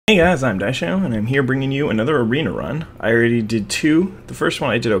Hey guys, I'm IzDaisho, and I'm here bringing you another arena run. I already did two. The first one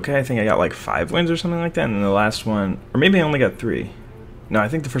I did okay. I think I got like 5 wins or something like that, and then the last one, or maybe I only got 3. No, I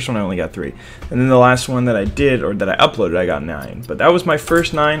think the first one I only got 3. And then the last one that I did, or that I uploaded, I got 9. But that was my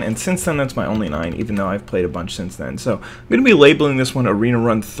first 9, and since then that's my only 9, even though I've played a bunch since then. So I'm going to be labeling this one Arena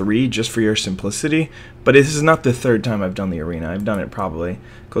Run 3 just for your simplicity. But this is not the 3rd time I've done the arena. I've done it probably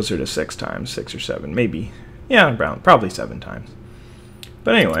closer to 6 times, 6 or 7, maybe. Yeah, around, probably 7 times.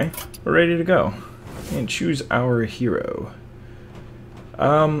 But anyway, we're ready to go. And choose our hero.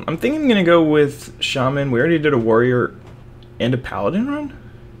 I'm thinking I'm going to go with Shaman. We already did a Warrior and a Paladin run?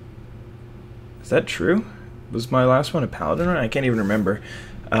 Is that true? Was my last one a Paladin run? I can't even remember.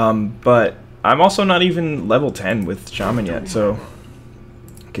 But I'm also not even level 10 with Shaman yet, so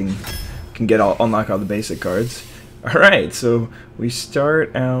can unlock all the basic cards. Alright, so we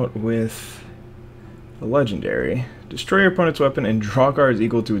start out with the Legendary. Destroy your opponent's weapon and draw cards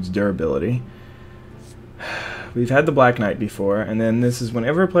equal to its durability. We've had the Black Knight before, and then this is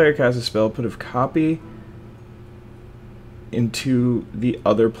whenever a player casts a spell, put a copy into the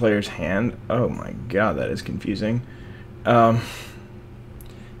other player's hand. Oh my god, that is confusing. I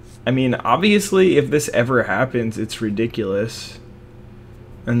mean, obviously, if this ever happens, it's ridiculous.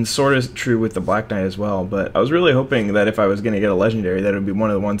 And sort of true with the Black Knight as well, but I was really hoping that if I was going to get a Legendary, that it would be one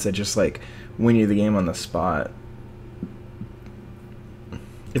of the ones that just, like, win you the game on the spot.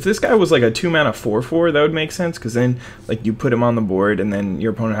 If this guy was like a 2-mana 4/4, that would make sense, because then like you put him on the board and then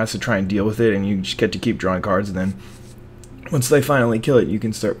your opponent has to try and deal with it and you just get to keep drawing cards, and then once they finally kill it, you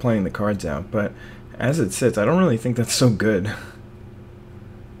can start playing the cards out. But as it sits, I don't really think that's so good.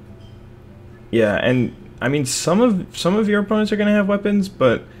 Yeah, and I mean some of your opponents are going to have weapons,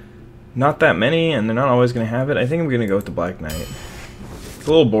 but not that many, and they're not always going to have it. I think I'm going to go with the Black Knight. It's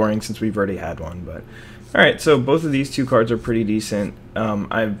a little boring since we've already had one, but alright, so both of these two cards are pretty decent.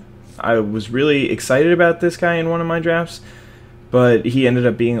 I was really excited about this guy in one of my drafts, but he ended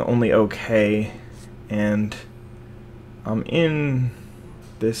up being only okay, and I'm in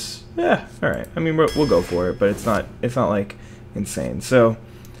this. Yeah, alright. I mean, we'll go for it, but it's not like insane. So,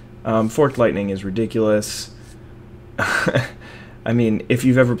 Forked Lightning is ridiculous. I mean, if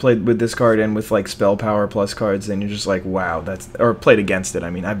you've ever played with this card and with like spell power plus cards, then you're just like, wow, or played against it. I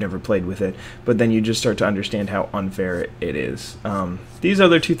mean, I've never played with it, but then you just start to understand how unfair it is. These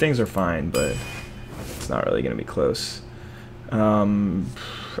other two things are fine, but it's not really going to be close.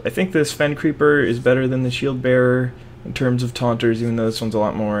 I think this Fen Creeper is better than the Shield Bearer in terms of taunters, even though this one's a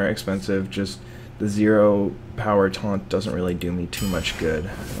lot more expensive. Just the 0 power taunt doesn't really do me too much good,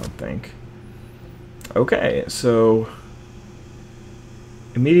 I don't think. Okay, so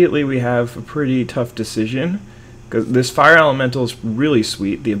immediately we have a pretty tough decision, because this Fire Elemental is really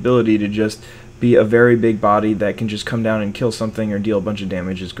sweet. The ability to just be a very big body that can just come down and kill something or deal a bunch of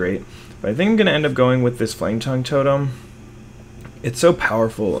damage is great. But I think I'm going to end up going with this Flame Tongue Totem. It's so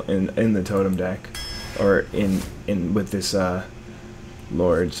powerful in the Totem deck, or with this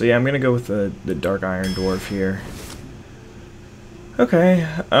Lord. So yeah, I'm going to go with the Dark Iron Dwarf here. Okay,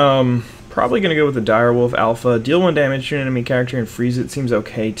 probably going to go with the Direwolf Alpha. Deal 1 damage to an enemy character and freeze it seems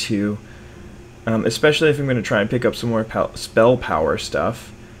okay too. Especially if I'm going to try and pick up some more spell power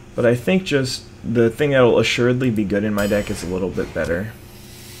stuff. But I think just the thing that will assuredly be good in my deck is a little bit better.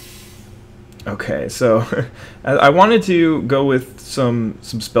 Okay, so I wanted to go with some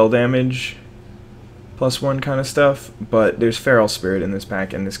spell damage +1 kind of stuff, but there's Feral Spirit in this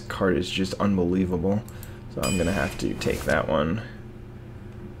pack, and this card is just unbelievable. So I'm going to have to take that one.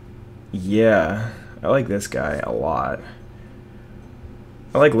 Yeah, I like this guy a lot.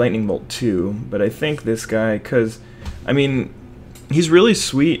 I like Lightning Bolt too, but I think this guy, because, I mean, he's really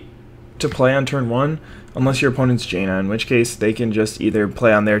sweet to play on turn 1, unless your opponent's Jaina, in which case they can just either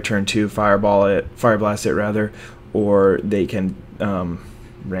play on their turn 2, Fire Blast it rather, or they can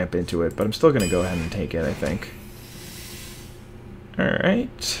ramp into it, but I'm still going to go ahead and take it, I think.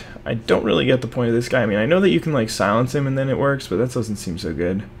 Alright, I don't really get the point of this guy. I mean, I know that you can like silence him and then it works, but that doesn't seem so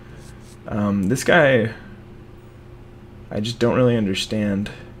good. This guy, I just don't really understand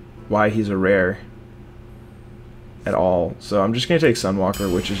why he's a rare at all. So I'm just going to take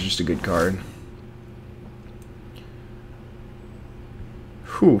Sunwalker, which is just a good card.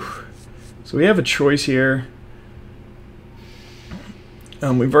 Whew. So we have a choice here.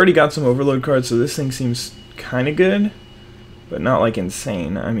 We've already got some Overload cards, so this thing seems kind of good, but not like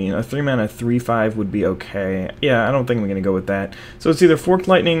insane. I mean, a 3-mana 3/5 would be okay. Yeah, I don't think I'm going to go with that. So it's either Forked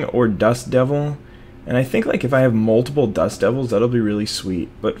Lightning or Dust Devil. And I think like if I have multiple Dust Devils, that'll be really sweet.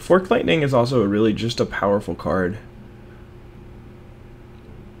 But Forked Lightning is also really just a powerful card.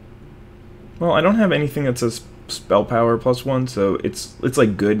 Well, I don't have anything that says spell power +1, so it's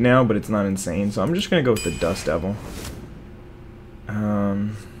like good now, but it's not insane. So I'm just gonna go with the Dust Devil.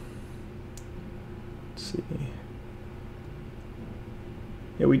 Let's see.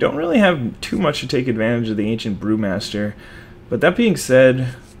 Yeah, we don't really have too much to take advantage of the Ancient Brewmaster, but that being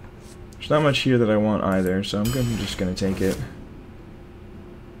said, there's not much here that I want either, so I'm just gonna take it.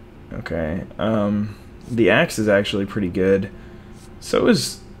 Okay. The axe is actually pretty good. So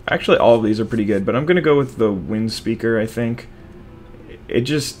is actually all of these are pretty good, but I'm gonna go with the Wind Speaker. I think it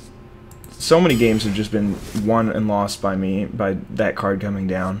just so many games have just been won and lost by me by that card coming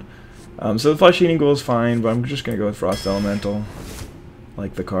down. So the Flesh Eating Ghoul is fine, but I'm just gonna go with Frost Elemental.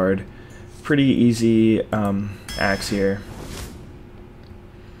 Like the card, pretty easy axe here.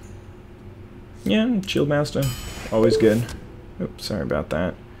 Yeah, Shield Master, always good. Oops, sorry about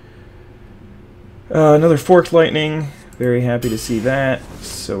that. Another Forked Lightning. Very happy to see that.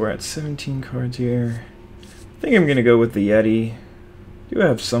 So we're at 17 cards here. I think I'm gonna go with the Yeti. Do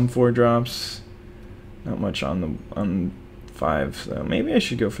have some 4-drops. Not much on 5, so maybe I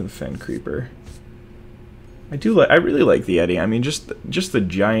should go for the Fen Creeper. I really like the Yeti. I mean, just the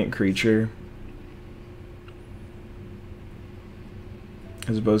giant creature,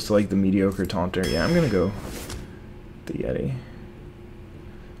 as opposed to like the mediocre Taunter. Yeah, I'm gonna go the Yeti.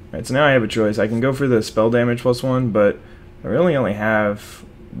 Alright, so now I have a choice. I can go for the spell damage +1, but I really only have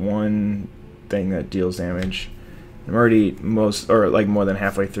one thing that deals damage. I'm already more than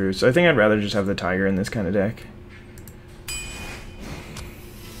halfway through, so I think I'd rather just have the Tiger in this kind of deck.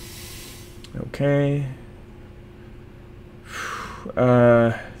 Okay.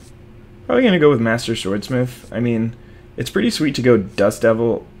 Probably gonna go with Master Swordsmith. I mean, it's pretty sweet to go Dust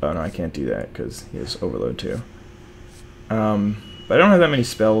Devil. Oh no, I can't do that because he has Overload too. But I don't have that many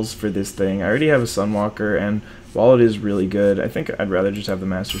spells for this thing. I already have a Sunwalker, and while it is really good, I think I'd rather just have the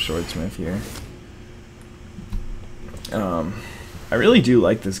Master Swordsmith here. I really do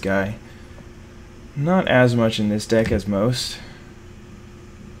like this guy. Not as much in this deck as most.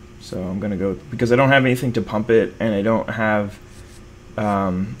 So I'm gonna go because I don't have anything to pump it, and I don't have.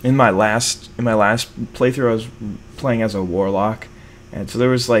 In my last playthrough, I was playing as a Warlock, and so there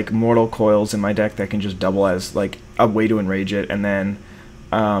was like Mortal Coils in my deck that can just double as like a way to enrage it, and then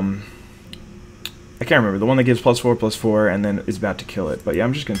I can't remember the one that gives +4/+4 and then is about to kill it. But yeah,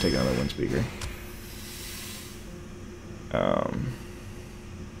 I'm just gonna take another Wind Speaker.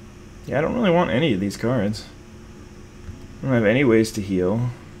 Yeah, I don't really want any of these cards. I don't have any ways to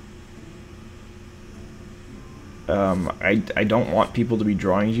heal. I don't want people to be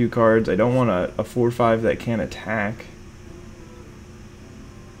drawing you cards. I don't want a 4/5 that can't attack.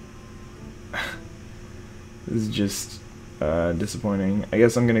 This is just disappointing. I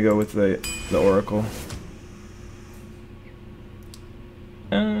guess I'm gonna go with the Oracle.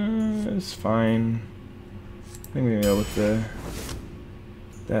 It's fine. I think I'm gonna go with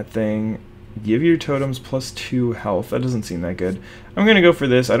that thing. Give your totems +2 health. That doesn't seem that good. I'm gonna go for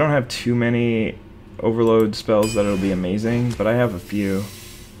this. I don't have too many Overload spells that'll be amazing, but I have a few.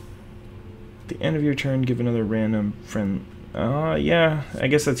 At the end of your turn, give another random friend. Yeah, I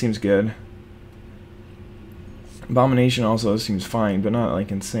guess that seems good. Abomination also seems fine, but not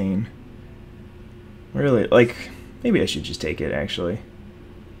like insane. Really, like maybe I should just take it actually.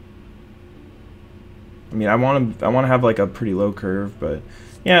 I mean, I want to have like a pretty low curve, but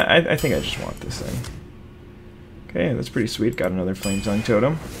yeah, I think I just want this thing. Okay, that's pretty sweet. Got another Flame Tongue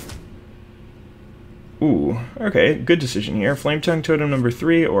Totem. Ooh, okay, good decision here. Flame Tongue Totem number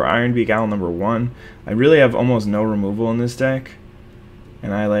 3 or Ironbeak Owl number 1. I really have almost no removal in this deck,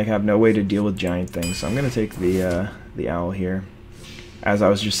 and I like have no way to deal with giant things, so I'm gonna take the owl here. As I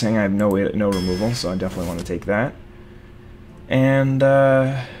was just saying, I have no removal, so I definitely want to take that. And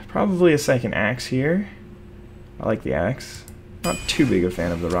probably a second axe here. I like the axe. Not too big a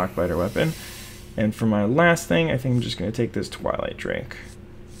fan of the Rockbiter weapon. And for my last thing, I think I'm just gonna take this Twilight Drake.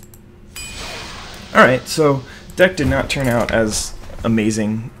 Alright, so deck did not turn out as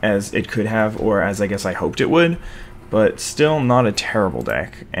amazing as it could have, or as I guess I hoped it would, but still not a terrible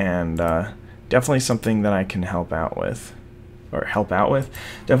deck, and definitely something that I can help out with.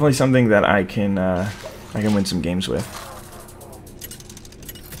 Definitely something that I can win some games with.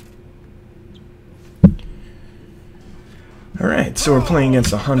 Alright, so we're playing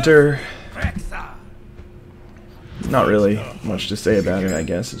against a Hunter. Not really much to say about it, I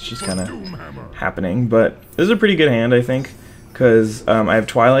guess. It's just kind of happening. But this is a pretty good hand, I think, because I have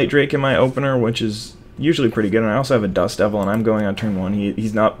Twilight Drake in my opener, which is usually pretty good, and I also have a Dust Devil, and I'm going on turn 1.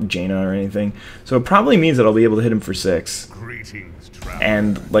 He's not Jaina or anything, so it probably means that I'll be able to hit him for 6.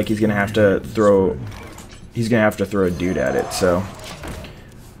 And like he's gonna have to throw a dude at it. So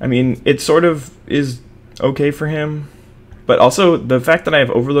I mean, it sort of is okay for him. But also, the fact that I have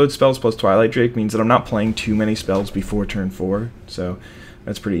Overload spells plus Twilight Drake means that I'm not playing too many spells before turn 4, so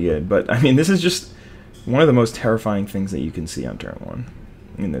that's pretty good. But, I mean, this is just one of the most terrifying things that you can see on turn 1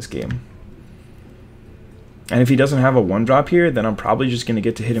 in this game. And if he doesn't have a 1-drop here, then I'm probably just going to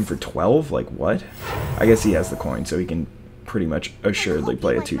get to hit him for 12. Like, what? I guess he has the coin, so he can pretty much assuredly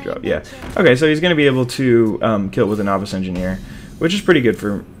play a 2-drop. Yeah. Okay, so he's going to be able to kill with a Novice Engineer, which is pretty good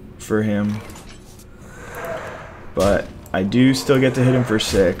for him. But I do still get to hit him for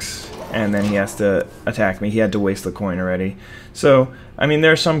 6, and then he has to attack me. He had to waste the coin already. So, I mean,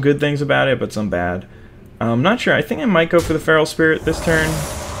 there are some good things about it, but some bad. I'm not sure. I think I might go for the Feral Spirit this turn.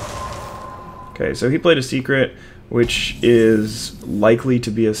 Okay, so he played a Secret, which is likely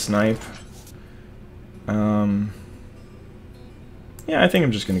to be a snipe. Yeah, I think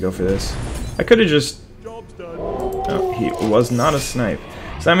I'm just going to go for this. I could have just... Oh, he was not a snipe.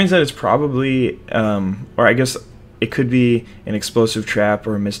 So that means that it's probably... or I guess it could be an explosive trap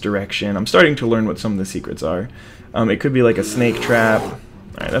or a misdirection. I'm starting to learn what some of the secrets are. It could be like a snake trap.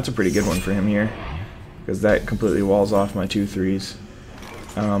 Alright, that's a pretty good one for him here, because that completely walls off my 2/3s.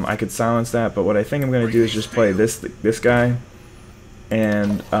 I could silence that, but what I think I'm going to do is just play this guy,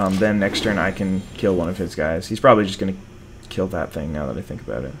 and then next turn I can kill one of his guys. He's probably just going to kill that thing now that I think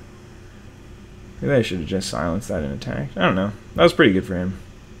about it. Maybe I should have just silenced that and attacked. I don't know. That was pretty good for him.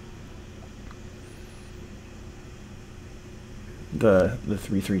 The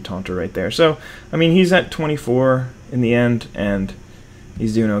 3/3 taunter right there. So, I mean, he's at 24 in the end, and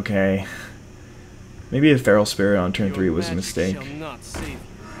he's doing okay. Maybe a Feral Spirit on turn 3 was a mistake.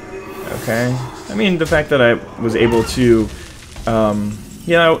 Okay. I mean, the fact that I was able to...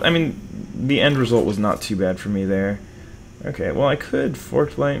 yeah, I mean, the end result was not too bad for me there. Okay, well, I could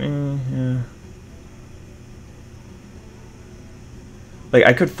Forked Lightning, yeah. Like,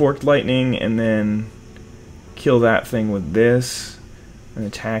 I could Forked Lightning and then kill that thing with this and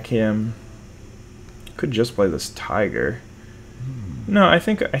attack him. Could just play this Tiger. No, I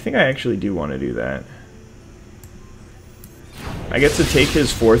think I actually do want to do that. I get to take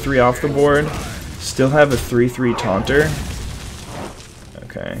his 4/3 off the board, still have a 3/3 taunter.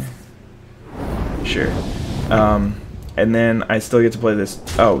 Okay. Sure. And then I still get to play this...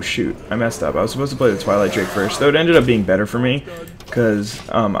 Oh, shoot. I messed up. I was supposed to play the Twilight Drake first, though it ended up being better for me, because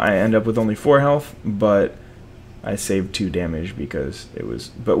I end up with only 4 health, but I saved 2 damage because it was...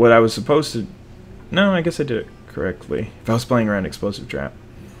 But what I was supposed to... No, I guess I did it correctly. If I was playing around Explosive Trap.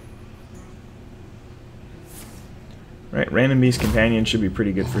 Right, Random Beast Companion should be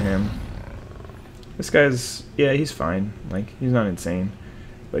pretty good for him. This guy's... Yeah, he's fine. Like, he's not insane.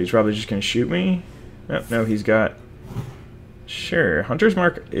 But he's probably just going to shoot me. No, he's got... Sure, Hunter's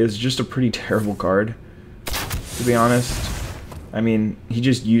Mark is just a pretty terrible card, to be honest. I mean, he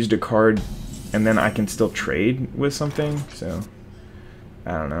just used a card, and then I can still trade with something, so...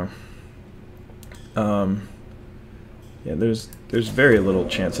 I don't know. Yeah, there's very little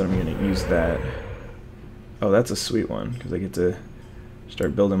chance that I'm going to use that. Oh, that's a sweet one, because I get to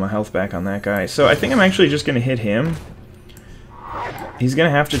start building my health back on that guy. So I think I'm actually just going to hit him. He's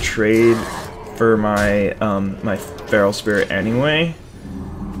going to have to trade for my my Feral Spirit anyway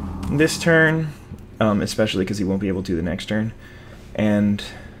this turn, especially because he won't be able to the next turn. And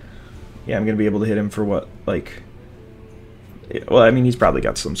yeah, I'm going to be able to hit him for what, like... Well, I mean, he's probably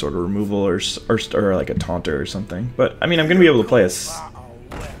got some sort of removal or like a taunter or something. But, I mean, I'm going to be able to play a...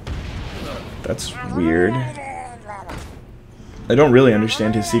 That's weird. I don't really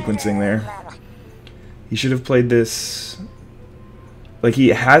understand his sequencing there. He should have played this... Like, he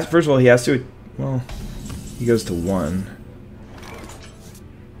has... First of all, he has to... Well, he goes to 1.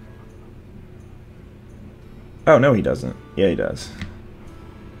 Oh, no, he doesn't. Yeah, he does.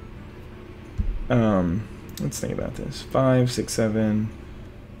 Let's think about this. 5, 6, 7,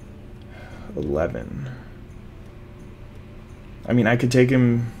 11. I mean, I could take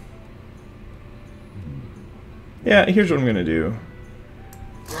him... Yeah, here's what I'm going to do.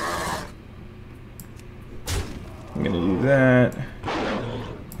 I'm going to do that,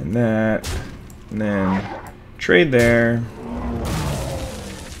 and then trade there,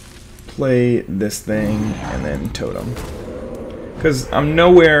 play this thing, and then totem. Because I'm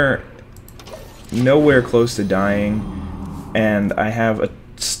nowhere close to dying, and I have a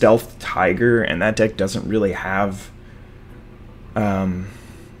stealth tiger, and that deck doesn't really have...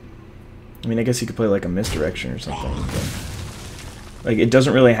 I mean, I guess he could play like a misdirection or something. But, like, it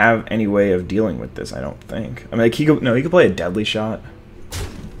doesn't really have any way of dealing with this, I don't think. I mean, like, he could play a deadly shot.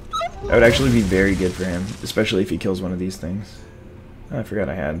 That would actually be very good for him, especially if he kills one of these things. Oh, I forgot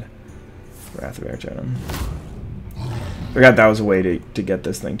I had Wrath of Air Totem. Forgot that was a way to get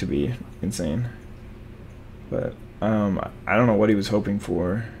this thing to be insane. But I don't know what he was hoping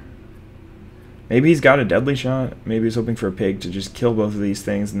for. Maybe he's got a deadly shot. Maybe he's hoping for a pig to just kill both of these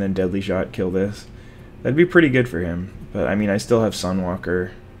things and then deadly shot kill this. That'd be pretty good for him. But I mean, I still have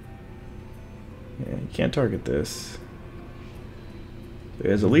Sunwalker. Yeah, you can't target this.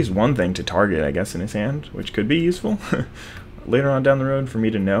 There's at least one thing to target, I guess, in his hand, which could be useful later on down the road for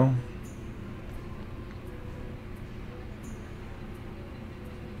me to know.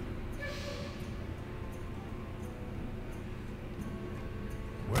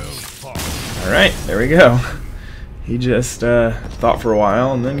 Alright, there we go. He just thought for a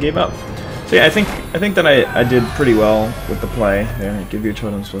while and then gave up. So yeah, I think that I did pretty well with the play. There, give your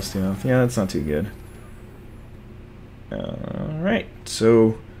totems plus 2 health. Yeah, that's not too good. Alright,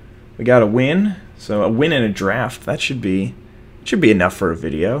 so we got a win. So a win in a draft, that should be enough for a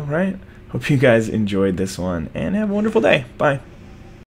video, right? Hope you guys enjoyed this one, and have a wonderful day. Bye.